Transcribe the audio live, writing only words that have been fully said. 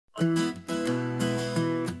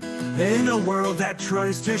In a world that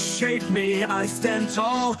tries to shape me, I stand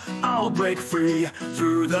tall, I'll break free.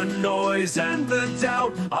 Through the noise and the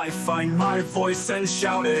doubt, I find my voice and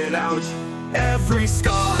shout it out. Every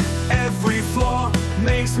scar, every flaw,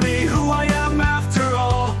 makes me who I am after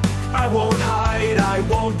all. I won't hide, I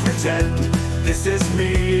won't pretend, this is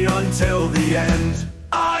me until the end.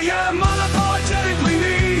 I am unapologetically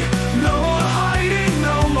me, no more hiding,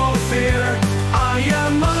 no more fear. I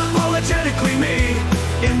am unapologetically me,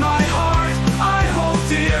 in my heart I hold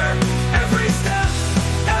dear. Every step,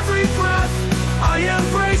 every breath, I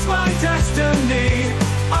embrace my destiny.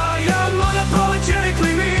 I am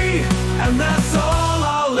unapologetically me, and that's all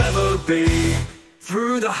I'll ever be.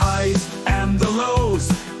 Through the highs and the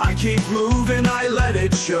lows, I keep moving, I let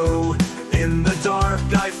it show. In the dark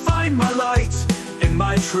I find my light, in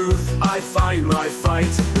my truth I find my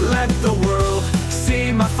fight. Let the world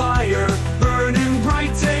see my fire, burning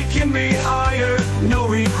bright, taking me higher. No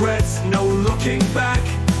regrets, no looking back,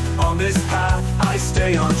 on this path I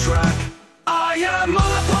stay on track. I am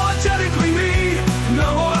unapologetically me, no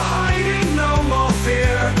more hiding, no more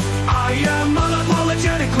fear. I am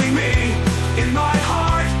unapologetically me, in my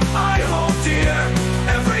heart I hold dear.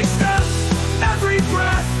 Every step, every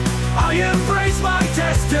breath, I embrace my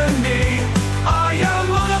destiny. I am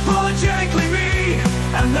unapologetically me,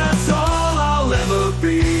 and that's all I'll ever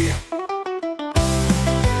be.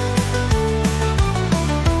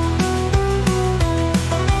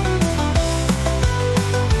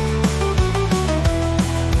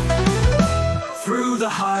 Through the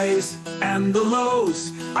highs and the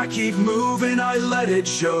lows, I keep moving, I let it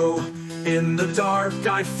show. In the dark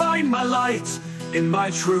I find my light, in my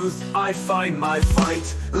truth I find my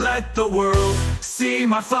fight. Let the world see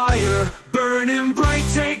my fire, burning bright,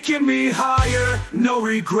 taking me higher. No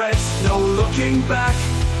regrets, no looking back,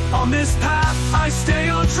 on this path I stay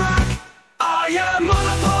on track. I am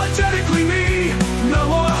unapologetically me, no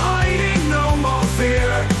more hiding, no more fear.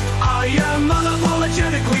 I am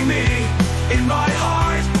unapologetically me, in my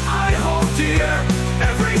heart I hold dear.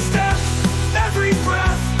 Every step, every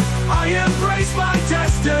breath, I embrace my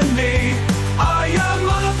destiny. I am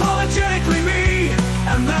unapologetically me,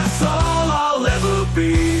 and that's all I'll ever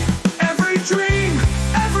be. Every dream,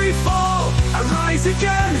 every fall, I rise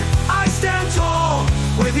again, I stand tall.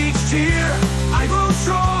 With each tear, I grow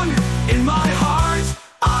strong, in my heart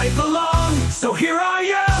I belong. So here I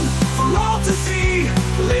am, for all to see,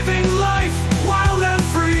 living life wild and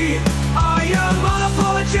free. I am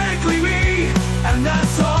unapologetically me, and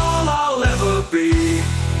that's all I'll ever be.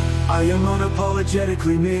 I am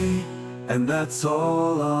unapologetically me, and that's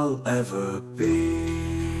all I'll ever be.